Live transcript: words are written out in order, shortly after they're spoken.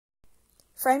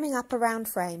Framing up a round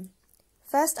frame.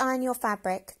 First iron your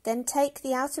fabric, then take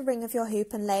the outer ring of your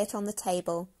hoop and lay it on the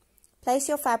table. Place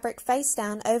your fabric face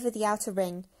down over the outer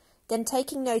ring, then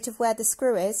taking note of where the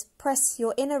screw is, press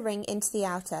your inner ring into the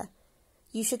outer.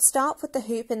 You should start with the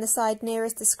hoop in the side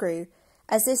nearest the screw,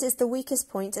 as this is the weakest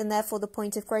point and therefore the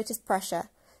point of greatest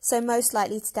pressure, so most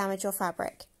likely to damage your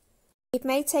fabric. It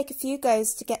may take a few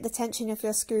goes to get the tension of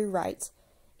your screw right.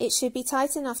 It should be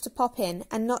tight enough to pop in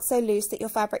and not so loose that your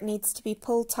fabric needs to be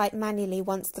pulled tight manually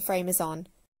once the frame is on.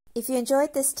 If you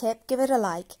enjoyed this tip, give it a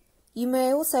like. You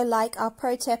may also like our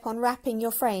pro tip on wrapping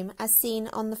your frame as seen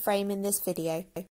on the frame in this video.